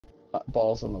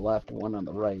balls on the left and one on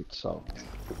the right, so.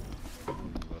 Left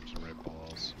and right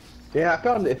balls. Yeah, I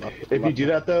found if you do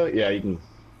that though, yeah, you can.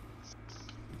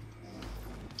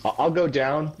 I'll go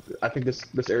down. I think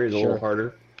this area is a little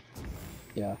harder.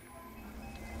 Yeah.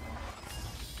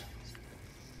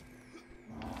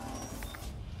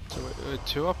 So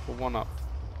two up or one up?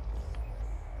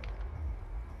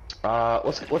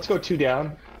 Let's go two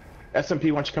down.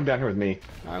 SMP, why don't you come down here with me?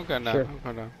 I'm going down. Sure. I'm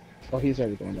going down. Oh, he's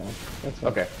already going down. That's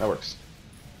fine. Okay, that works.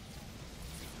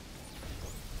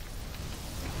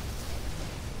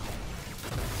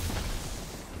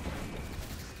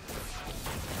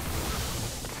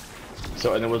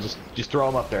 So, and then we'll just throw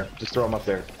them up there. Just throw them up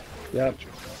there. Yep.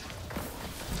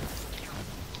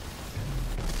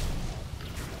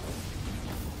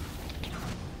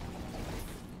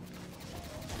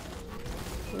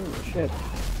 Oh, shit.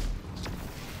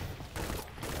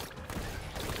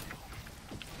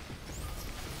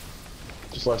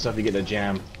 Just let us know if you get a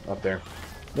jam up there.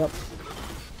 Yep.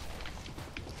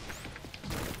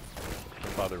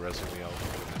 Don't bother resing me out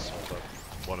with this, but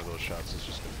one of those shots is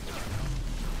just gonna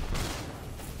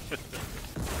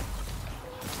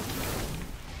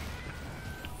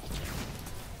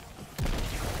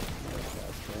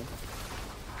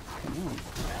Come on.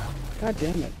 God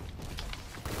damn it.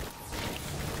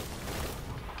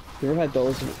 You ever had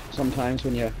those sometimes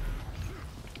when you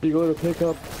go to pick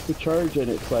up the charge and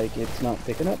it's like it's not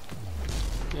picking up?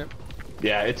 Yep.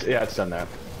 Yeah, it's done that.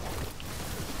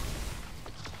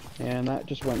 And that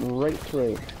just went right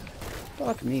through.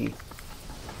 Fuck me.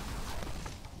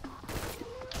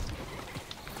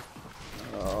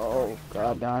 Oh,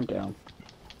 god, I'm down.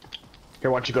 Here,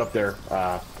 why don't you go up there,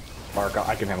 Mark?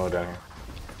 I can handle it down here.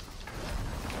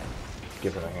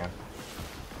 Give it a hand.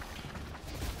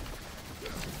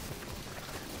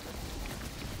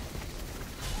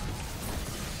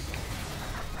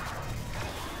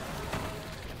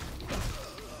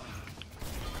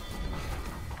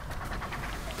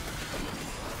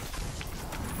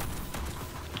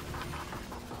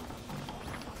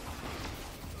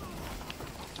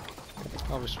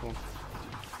 I'll respawn.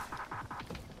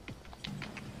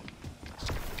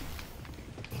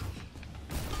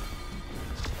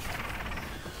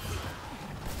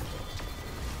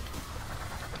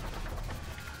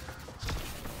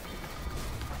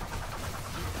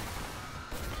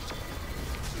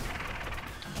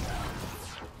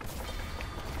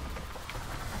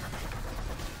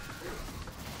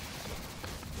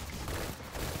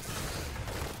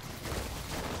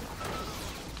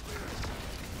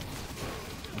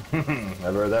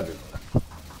 Never heard that before.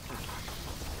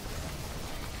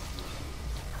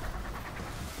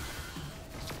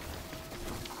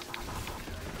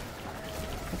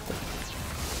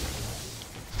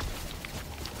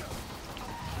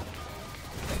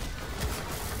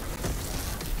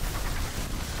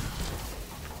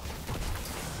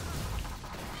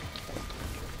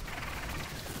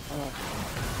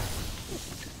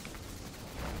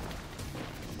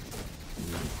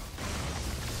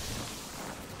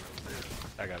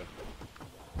 I got it.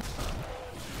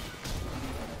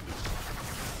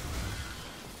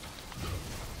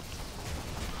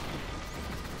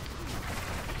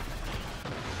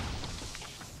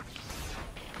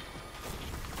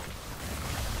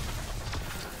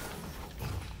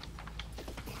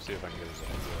 See if I can get his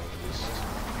angle at least.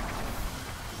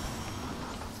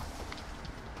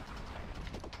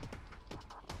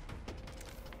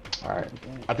 All right.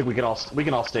 I think we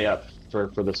can all stay up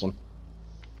for this one.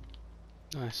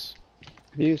 Nice.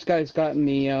 Have you guys gotten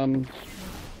the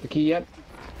key yet?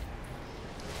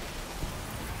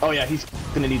 Oh yeah, he's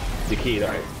gonna need the key. All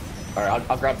right. All right.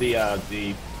 I'll grab the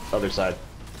other side.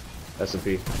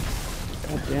 SMP.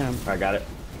 God damn. I got it.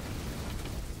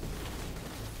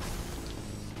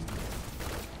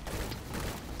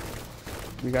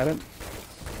 You got it?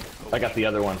 I got the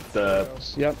other one.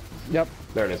 Yep. Yep.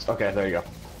 There it is. Okay, there you go.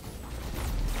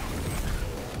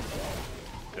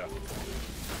 Yeah.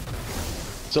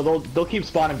 So they'll keep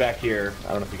spawning back here.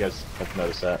 I don't know if you guys have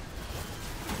noticed that.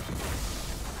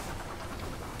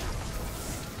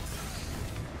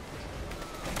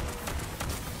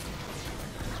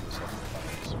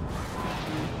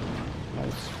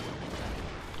 Nice.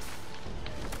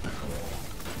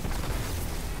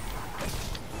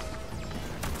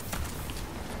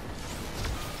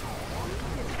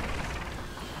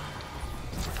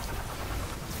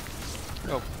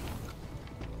 Oh.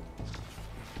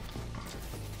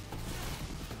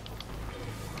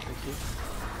 Thank you.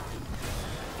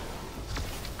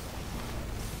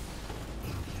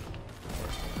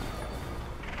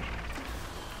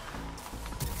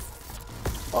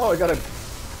 Oh, I got a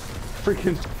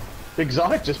freaking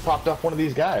Exotic just popped off one of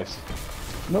these guys.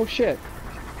 No shit.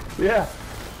 Yeah.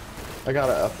 I got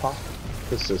a pop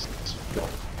assist.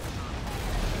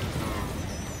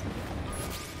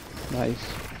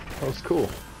 Nice. That was cool.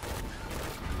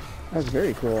 That's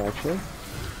very cool, actually.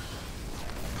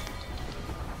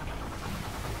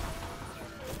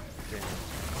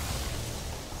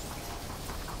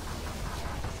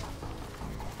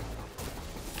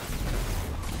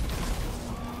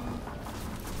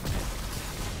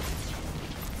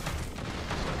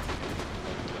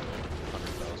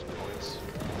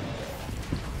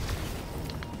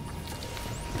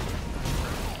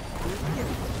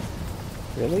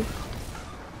 Really?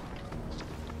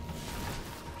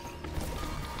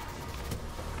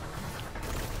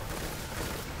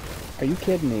 Are you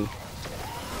kidding me?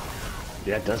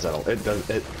 Yeah, it does that. It does.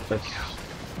 I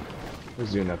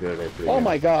was doing that the other day. Oh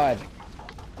my god!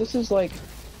 This is like...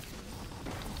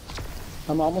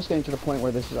 I'm almost getting to the point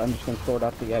where this is... I'm just gonna throw it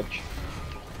off the edge.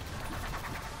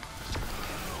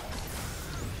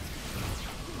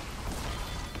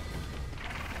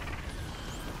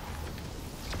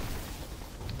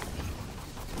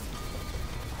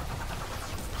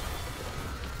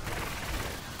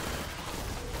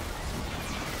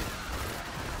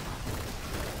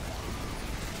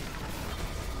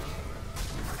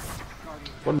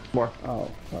 One more. Oh,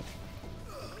 fuck.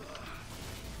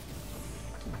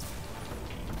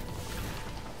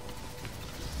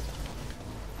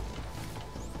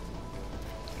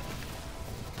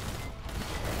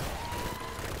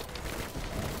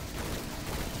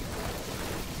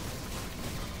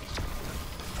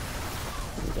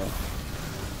 There we go.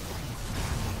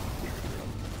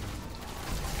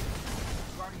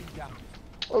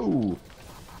 Oh.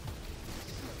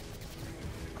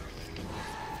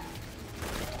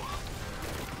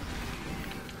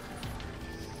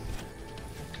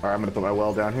 Alright, I'm gonna put my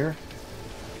well down here.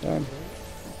 Done.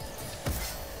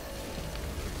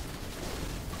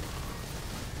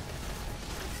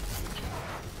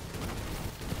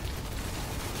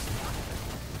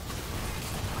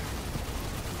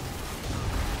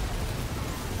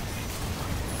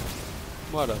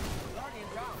 What a...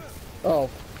 Oh,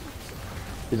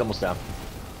 He's almost down.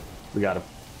 We got him.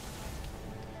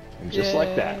 And just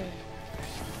like that.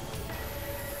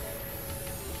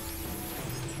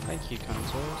 Thank you,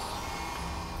 consoles.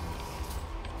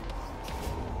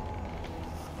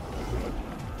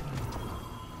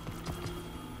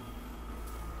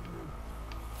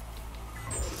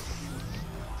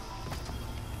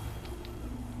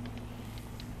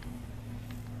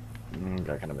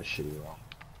 Got kind of a shitty roll.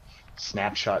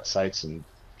 Snapshot sights and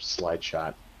slide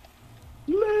shot.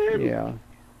 yeah.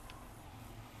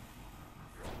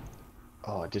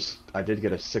 Oh, I did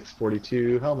get a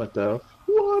 642 helmet though.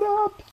 What up?